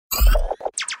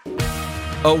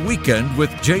A Weekend with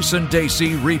Jason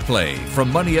Dacey replay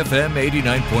from Money FM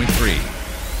 89.3.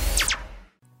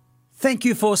 Thank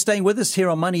you for staying with us here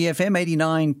on Money FM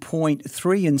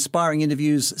 89.3, Inspiring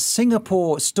Interviews,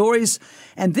 Singapore Stories.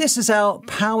 And this is our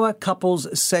Power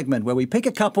Couples segment where we pick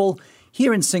a couple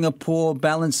here in Singapore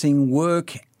balancing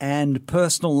work and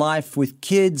personal life with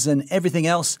kids and everything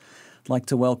else. I'd like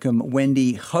to welcome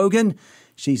Wendy Hogan.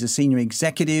 She's a senior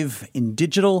executive in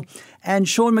digital. And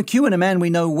Shaun McEwan, a man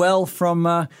we know well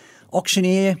from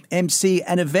auctioneer, MC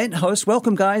and event host.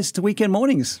 Welcome, guys, to Weekend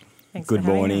Mornings. Thanks. Good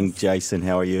morning, Jason.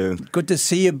 How are you? Good to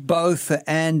see you both.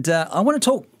 And I want to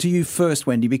talk to you first,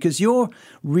 Wendy, because you're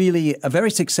really a very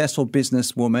successful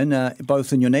businesswoman,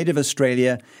 both in your native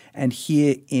Australia and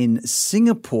here in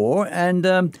Singapore. And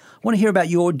I want to hear about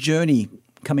your journey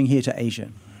coming here to Asia.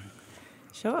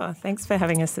 Sure. Thanks for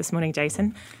having us this morning,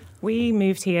 Jason. We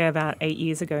moved here about 8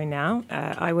 years ago now.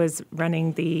 I was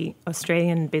running the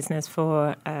Australian business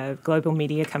for a global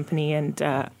media company, and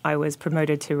I was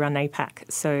promoted to run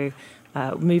APAC. So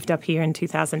moved up here in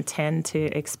 2010 to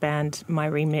expand my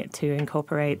remit to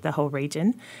incorporate the whole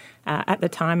region. At the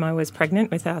time, I was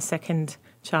pregnant with our second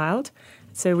child.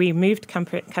 So we moved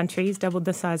countries, doubled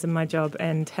the size of my job,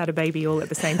 and had a baby all at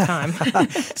the same time.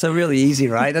 So really easy,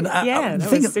 right? And that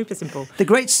was super simple. The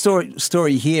great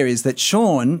story here is that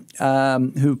Shaun,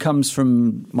 who comes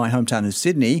from my hometown of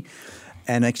Sydney,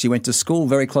 and actually went to school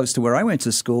very close to where I went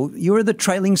to school, you were the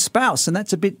trailing spouse, and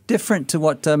that's a bit different to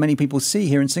what many people see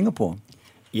here in Singapore.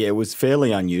 Yeah, it was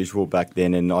fairly unusual back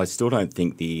then, and I still don't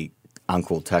think the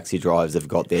uncle taxi drivers have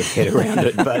got their head around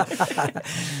it. But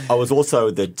I was also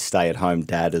the stay-at-home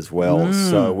dad as well.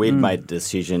 So we'd made a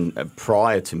decision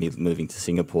prior to me moving to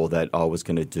Singapore that I was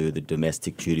going to do the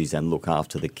domestic duties and look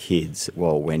after the kids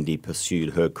while Wendy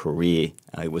pursued her career.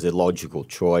 It was a logical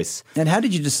choice. And how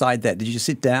did you decide that? Did you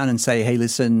sit down and say, hey,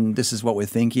 listen, this is what we're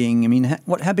thinking? I mean,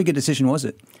 how big a decision was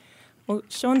it? Well,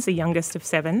 Shaun's the youngest of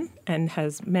 7 and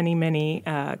has many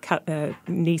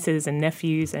nieces and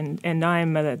nephews, and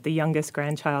I'm the youngest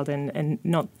grandchild and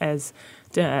not as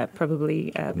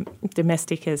probably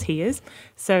domestic as he is.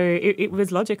 So it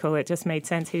was logical. It just made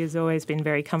sense. He has always been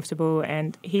very comfortable,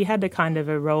 and he had a kind of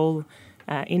a role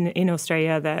in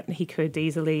Australia that he could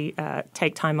easily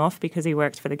take time off because he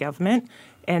worked for the government.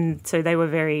 And so they were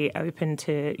very open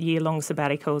to year-long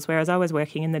sabbaticals, whereas I was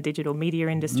working in the digital media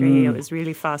industry. It was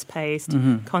really fast-paced,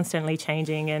 constantly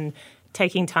changing, and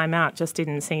taking time out just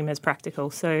didn't seem as practical.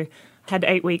 So I had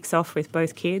 8 weeks off with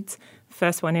both kids.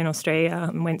 First one in Australia,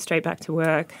 and went straight back to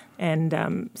work.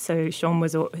 And so Shaun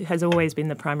has always been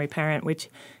the primary parent, which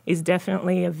is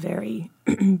definitely a very,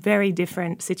 very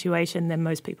different situation than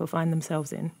most people find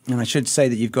themselves in. And I should say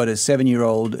that you've got a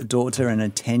 7-year-old daughter and a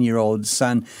 10-year-old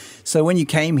son. So when you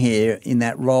came here in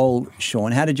that role,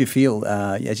 Shaun, how did you feel?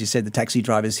 As you said, the taxi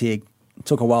drivers here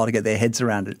took a while to get their heads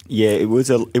around it. Yeah, it was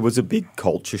a big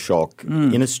culture shock.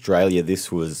 In Australia,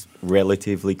 this was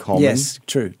relatively common. Yes,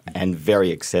 true. And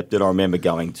very accepted. I remember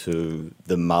going to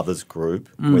the mothers group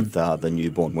with the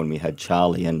newborn when we had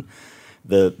Charlie, and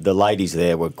the ladies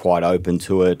there were quite open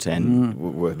to it and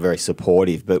were very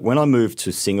supportive. But when I moved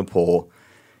to Singapore,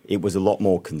 it was a lot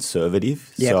more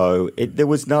conservative. Yep. So there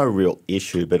was no real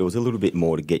issue, but it was a little bit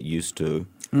more to get used to.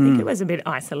 I think it was a bit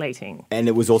isolating. And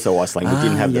it was also isolating. We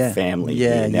didn't have the family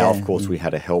here. Now, of course, we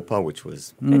had a helper, which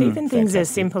was But even things as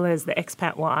simple as the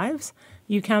expat wives,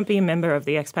 you can't be a member of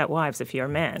the expat wives if you're a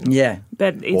man. Yeah.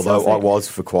 But it's I was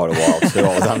for quite a while too.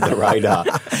 I was under the radar.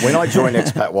 When I joined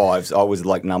Expat Wives, I was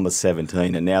like number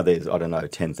 17, and now there's,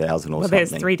 10,000 or something. Well,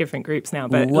 there's 3 different groups now.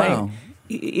 But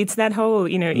it's that whole,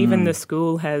 even the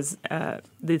school has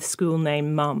the school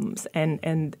name Mums,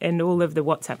 and all of the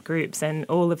WhatsApp groups and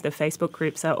all of the Facebook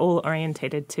groups are all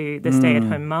orientated to the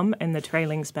stay-at-home mum and the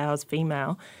trailing spouse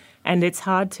female. And it's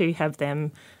hard to have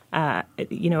them,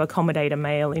 accommodate a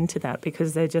male into that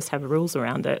because they just have rules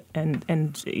around it.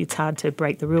 And it's hard to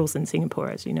break the rules in Singapore,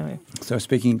 as you know. So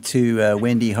speaking to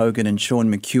Wendy Hogan and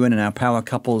Shaun McEwan in our Power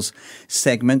Couples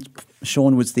segment.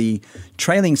 Shaun was the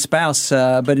trailing spouse,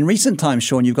 but in recent times,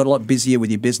 Shaun, you've got a lot busier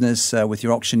with your business, with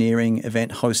your auctioneering,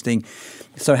 event hosting.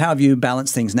 So how have you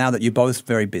balanced things now that you're both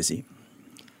very busy?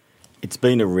 It's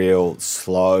been a real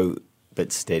slow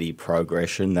but steady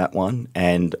progression, that one.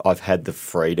 And I've had the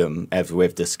freedom, as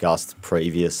we've discussed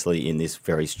previously in this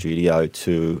very studio,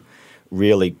 to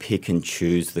really pick and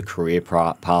choose the career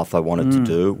path I wanted to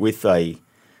do.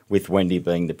 With Wendy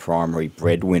being the primary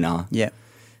breadwinner,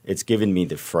 it's given me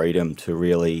the freedom to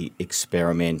really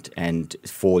experiment and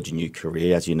forge a new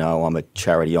career. As you know, I'm a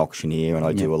charity auctioneer and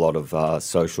I do a lot of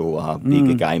social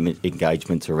big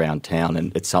engagements around town,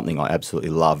 and it's something I absolutely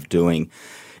love doing.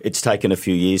 it's taken a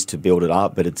few years to build it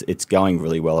up, but it's going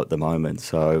really well at the moment.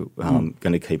 So I'm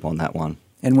going to keep on that one.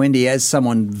 And Wendy, as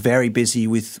someone very busy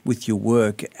with your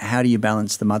work, how do you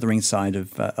balance the mothering side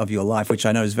of your life, which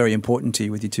I know is very important to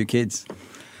you with your 2 kids?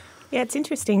 Yeah, it's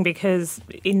interesting because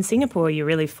in Singapore you're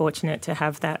really fortunate to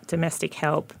have that domestic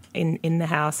help in the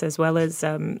house, as well as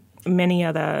many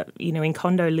other, in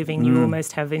condo living you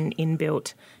almost have an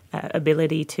inbuilt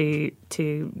ability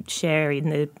to share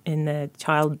in the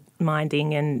child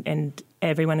minding and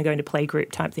everyone are going to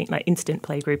playgroup type thing, like instant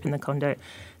playgroup in the condo.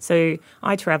 So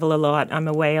I travel a lot. I'm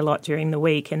away a lot during the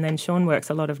week, and then Shaun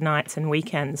works a lot of nights and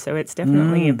weekends. So it's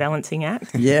definitely a balancing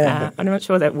act. Yeah, I'm not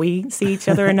sure that we see each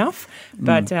other enough,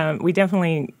 but we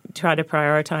definitely try to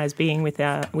prioritise being with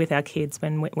our kids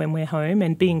when we're home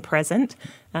and being present,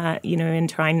 and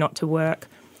trying not to work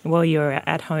while you're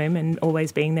at home and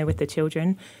always being there with the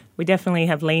children. We definitely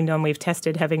have leaned on. We've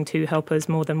tested having 2 helpers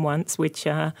more than once, which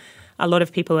a lot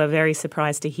of people are very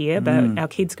surprised to hear, but our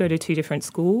kids go to 2 different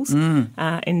schools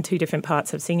in 2 different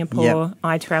parts of Singapore. Yep.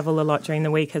 I travel a lot during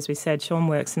the week, as we said. Shaun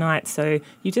works nights, so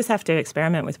you just have to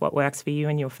experiment with what works for you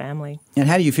and your family. And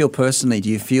how do you feel personally? Do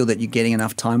you feel that you're getting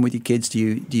enough time with your kids? Do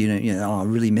you I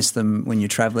really miss them when you're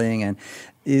travelling? And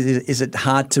is it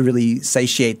hard to really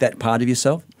satiate that part of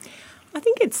yourself? I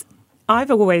think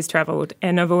I've always travelled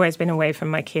and I've always been away from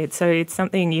my kids. So it's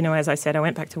something, as I said, I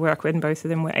went back to work when both of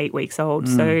them were 8 weeks old.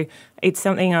 So it's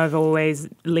something I've always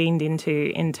leaned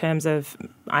into in terms of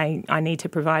I need to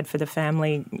provide for the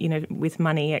family, with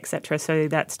money, etc. So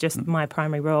that's just my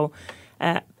primary role.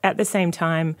 At the same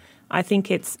time, I think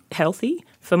it's healthy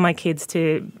for my kids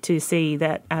to see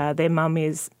that their mum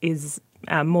is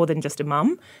more than just a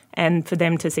mum, and for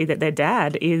them to see that their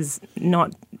dad is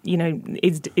not,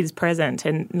 is present.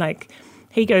 And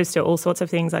he goes to all sorts of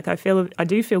things. I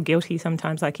do feel guilty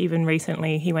sometimes. Even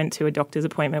recently, he went to a doctor's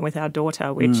appointment with our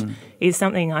daughter, which is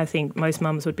something I think most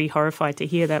mums would be horrified to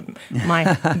hear that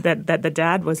that the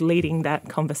dad was leading that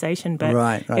conversation. But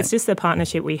right. It's just the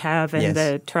partnership we have and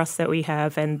the trust that we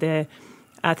have, and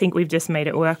I think we've just made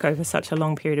it work over such a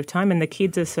long period of time, and the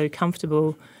kids are so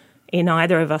comfortable in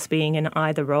either of us being in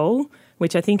either role,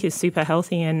 which I think is super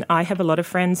healthy. And I have a lot of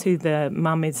friends who the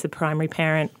mum is the primary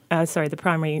the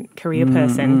primary career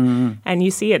person. And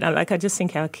you see it, I just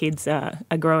think our kids are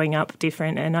growing up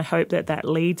different, and I hope that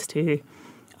leads to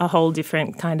a whole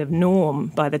different kind of norm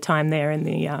by the time they're in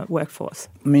the workforce.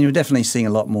 I mean, we're definitely seeing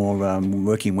a lot more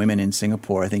working women in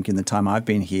Singapore, I think, in the time I've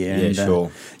been here. Yeah, and,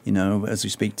 sure. As we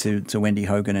speak to Wendy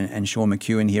Hogan and Shaun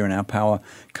McEwan here in our Power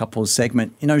Couples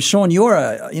segment. Shaun, you're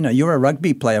a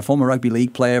rugby player, former rugby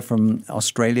league player from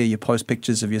Australia. You post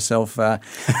pictures of yourself, a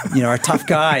tough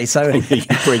guy. So you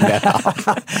bring that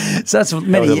up. So that's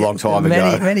that was a long time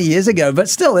ago. Many years ago. But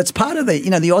still, it's part of the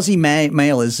Aussie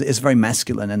male is very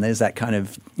masculine, and there's that kind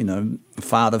of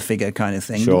father figure kind of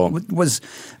thing. Sure. Was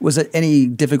it any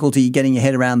difficulty getting your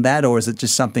head around that, or is it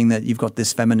just something that you've got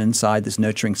this feminine side, this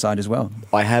nurturing side as well?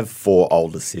 I have 4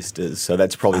 older sisters, so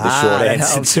that's probably the short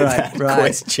answer to that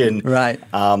question. Right.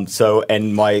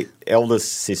 And my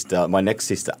eldest sister, my next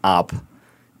sister up,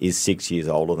 is 6 years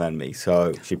older than me,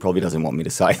 so she probably doesn't want me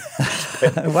to say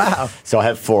that. Wow. So I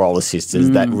have 4 older sisters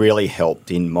that really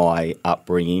helped in my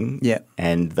upbringing,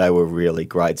 and they were really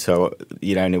great. So,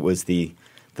 and it was the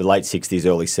late 60s,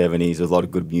 early 70s, there was a lot of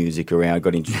good music around. I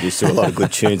got introduced to a lot of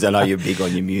good tunes. I know you're big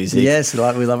on your music. Yes, we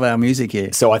love our music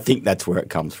here. So I think that's where it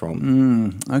comes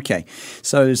from. Okay.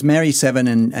 So it's Mary 7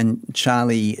 and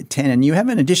Charlie 10, and you have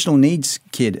an additional needs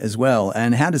kid as well.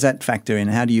 And how does that factor in?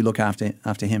 How do you look after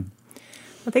him?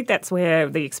 I think that's where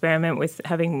the experiment with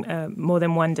having more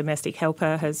than one domestic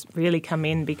helper has really come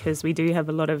in, because we do have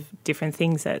a lot of different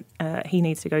things that he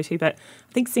needs to go to. But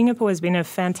I think Singapore has been a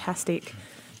fantastic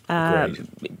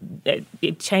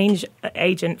change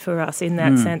agent for us in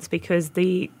that sense, because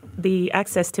the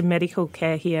access to medical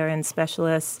care here and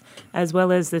specialists, as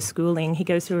well as the schooling, he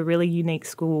goes to a really unique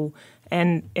school.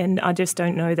 And I just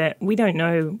don't know that we don't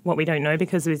know what we don't know,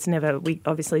 because we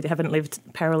obviously haven't lived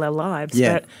parallel lives.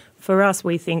 Yeah. But for us,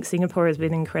 we think Singapore has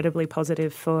been incredibly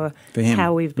positive for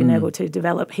how we've been able to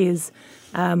develop his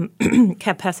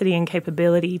capacity and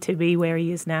capability to be where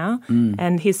he is now.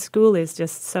 And his school is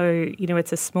just so,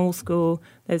 it's a small school.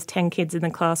 There's 10 kids in the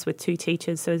class with 2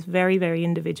 teachers, so it's very, very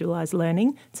individualised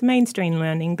learning. It's mainstream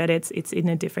learning, but it's in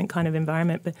a different kind of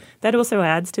environment. But that also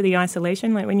adds to the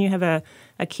isolation. Like when you have a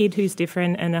kid who's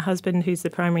different and a husband who's the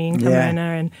primary income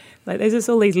earner, and there's just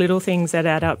all these little things that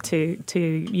add up to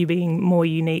you being more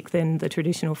unique than the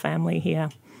traditional family here.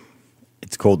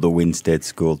 It's called the Winstead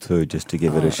School too, just to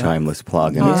give it a shameless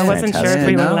plug. And I wasn't sure if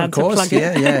we were allowed to plug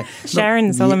it. Yeah.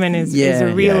 Sharon Solomon is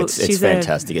a real... it's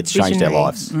fantastic. It's changed our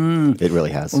lives. It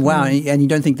really has. Wow, and you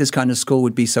don't think this kind of school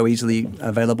would be so easily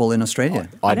available in Australia?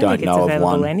 I don't think know it's of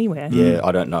one anywhere. Yeah,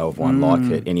 I don't know of one like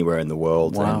it anywhere in the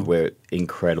world. Wow. And we're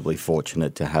incredibly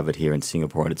fortunate to have it here in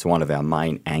Singapore, and it's one of our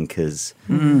main anchors.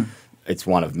 It's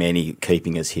one of many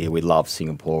keeping us here. We love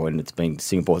Singapore, and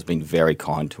Singapore's been very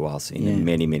kind to us in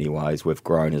many, many ways. We've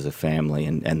grown as a family,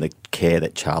 and the care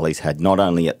that Charlie's had, not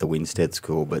only at the Winstead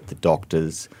School, but the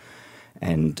doctors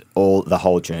and the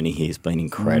whole journey here has been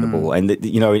incredible. And,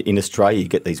 in Australia, you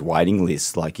get these waiting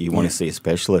lists, like you want to see a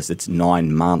specialist, it's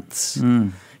 9 months.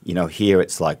 Here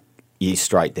it's like, you're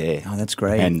straight there. Oh, that's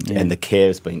great. And the care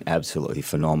has been absolutely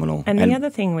phenomenal. And the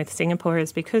other thing with Singapore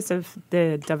is because of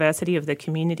the diversity of the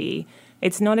community,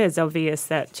 it's not as obvious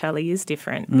that Charlie is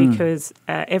different because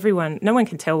no one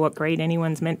can tell what grade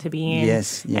anyone's meant to be in.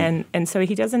 Yes. Yeah. And so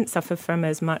he doesn't suffer from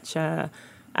as much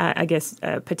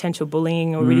potential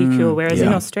bullying or ridicule, whereas in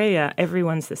Australia,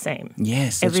 everyone's the same.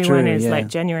 Yes, that's everyone true, is like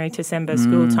January, December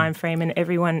school time frame, and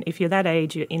everyone, if you're that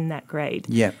age, you're in that grade.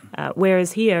 Yeah.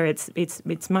 Whereas here,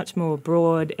 it's much more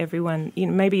broad. Everyone,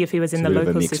 maybe if he was in the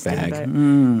local system,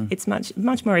 but it's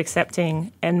much more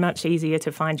accepting and much easier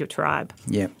to find your tribe.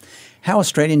 Yeah. How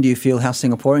Australian do you feel? How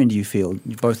Singaporean do you feel?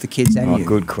 Both the kids and you.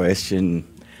 Good question.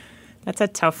 That's a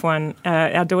tough one.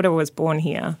 Our daughter was born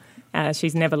here.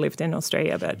 She's never lived in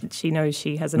Australia, but she knows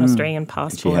she has an Australian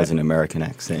passport. She has an American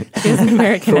accent. She has an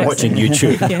American accent. Watching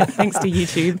YouTube. Yeah, thanks to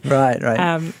YouTube.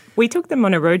 Right. We took them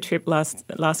on a road trip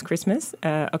last Christmas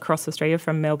across Australia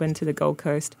from Melbourne to the Gold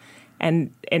Coast,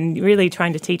 and really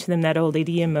trying to teach them that old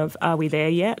idiom of "Are we there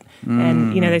yet?"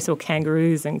 And they saw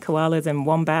kangaroos and koalas and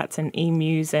wombats and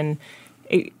emus, and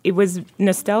it was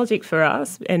nostalgic for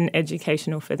us and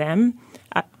educational for them.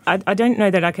 I don't know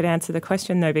that I could answer the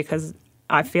question though, because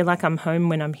I feel like I'm home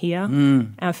when I'm here.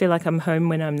 I feel like I'm home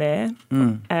when I'm there.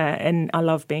 And I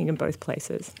love being in both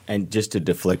places. And just to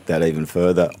deflect that even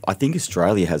further, I think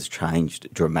Australia has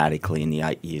changed dramatically in the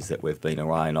 8 years that we've been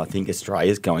away. And I think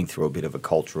Australia's going through a bit of a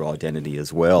cultural identity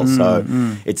as well. So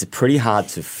it's pretty hard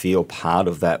to feel part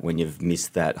of that when you've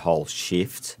missed that whole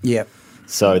shift. Yeah.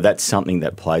 So that's something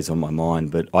that plays on my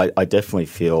mind. But I definitely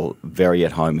feel very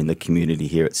at home in the community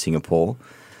here at Singapore.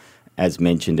 As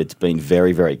mentioned, it's been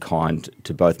very, very kind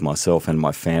to both myself and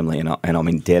my family, and I'm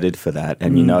indebted for that.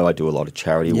 And, I do a lot of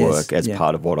charity work as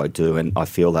part of what I do, and I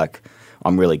feel like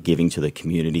I'm really giving to the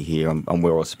community here. I'm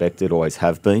well respected, always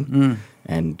have been,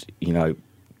 and,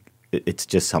 it's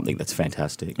just something that's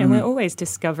fantastic. And we're always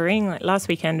discovering. Like last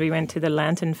weekend, we went to the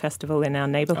Lantern Festival in our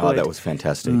neighbourhood. Oh, that was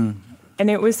fantastic. And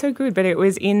it was so good, but it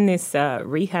was in this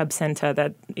rehab centre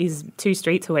that is 2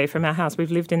 streets away from our house.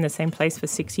 We've lived in the same place for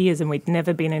 6 years and we'd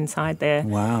never been inside there.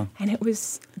 Wow. And it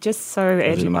was just so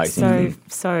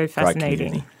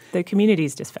fascinating. The community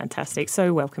is just fantastic,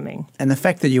 so welcoming. And the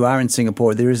fact that you are in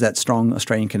Singapore, there is that strong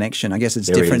Australian connection. I guess it's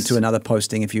different to another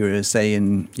posting if you were, say,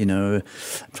 in, I'm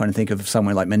trying to think of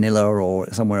somewhere like Manila or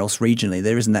somewhere else regionally.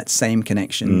 There isn't that same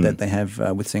connection that they have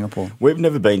with Singapore. We've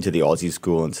never been to the Aussie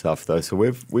school and stuff, though, so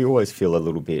we always feel a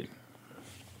little bit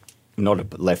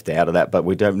not left out of that, but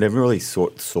we never really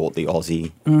sought the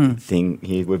Aussie thing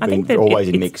here. We've been always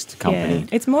in mixed company. Yeah,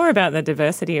 it's more about the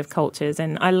diversity of cultures,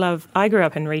 and I grew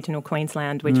up in regional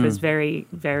Queensland, which was very,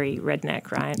 very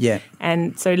redneck, right? Yeah.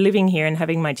 And so living here and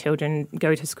having my children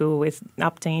go to school with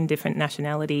up to different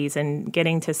nationalities and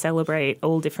getting to celebrate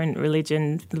all different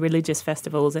religious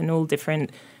festivals and all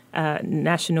different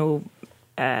national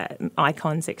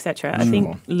icons, etc. I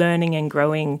think learning and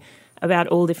growing about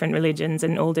all different religions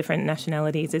and all different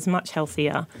nationalities is much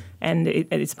healthier, and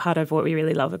it's part of what we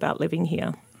really love about living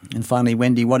here. And finally,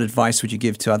 Wendy, what advice would you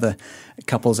give to other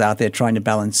couples out there trying to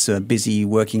balance busy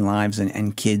working lives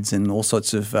and kids and all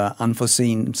sorts of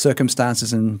unforeseen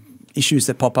circumstances and issues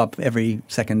that pop up every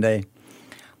second day?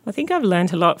 I think I've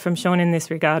learned a lot from Shaun in this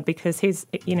regard because he's,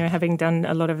 having done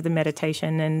a lot of the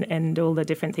meditation and all the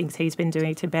different things he's been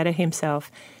doing to better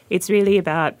himself, it's really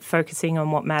about focusing on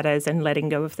what matters and letting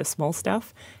go of the small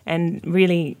stuff. And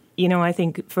really, I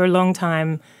think for a long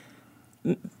time,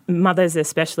 mothers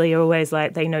especially are always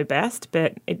like they know best,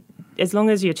 but as long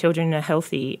as your children are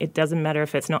healthy, it doesn't matter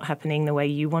if it's not happening the way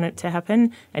you want it to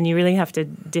happen, and you really have to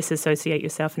disassociate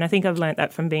yourself. And I think I've learned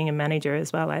that from being a manager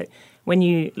as well. When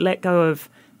you let go of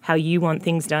how you want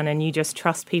things done and you just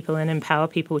trust people and empower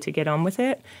people to get on with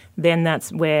it, then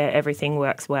that's where everything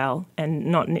works well, and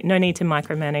no need to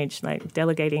micromanage. Like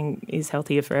delegating is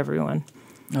healthier for everyone.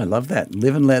 I love that.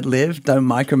 Live and let live. Don't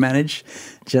micromanage.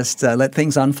 Just let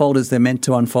things unfold as they're meant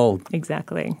to unfold.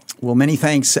 Exactly. Well, many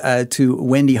thanks to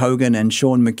Wendy Hogan and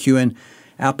Shaun McEwan,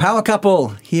 our power couple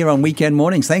here on Weekend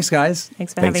Mornings. Thanks, guys.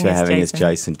 Thanks for having us,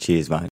 Jason. Cheers, mate.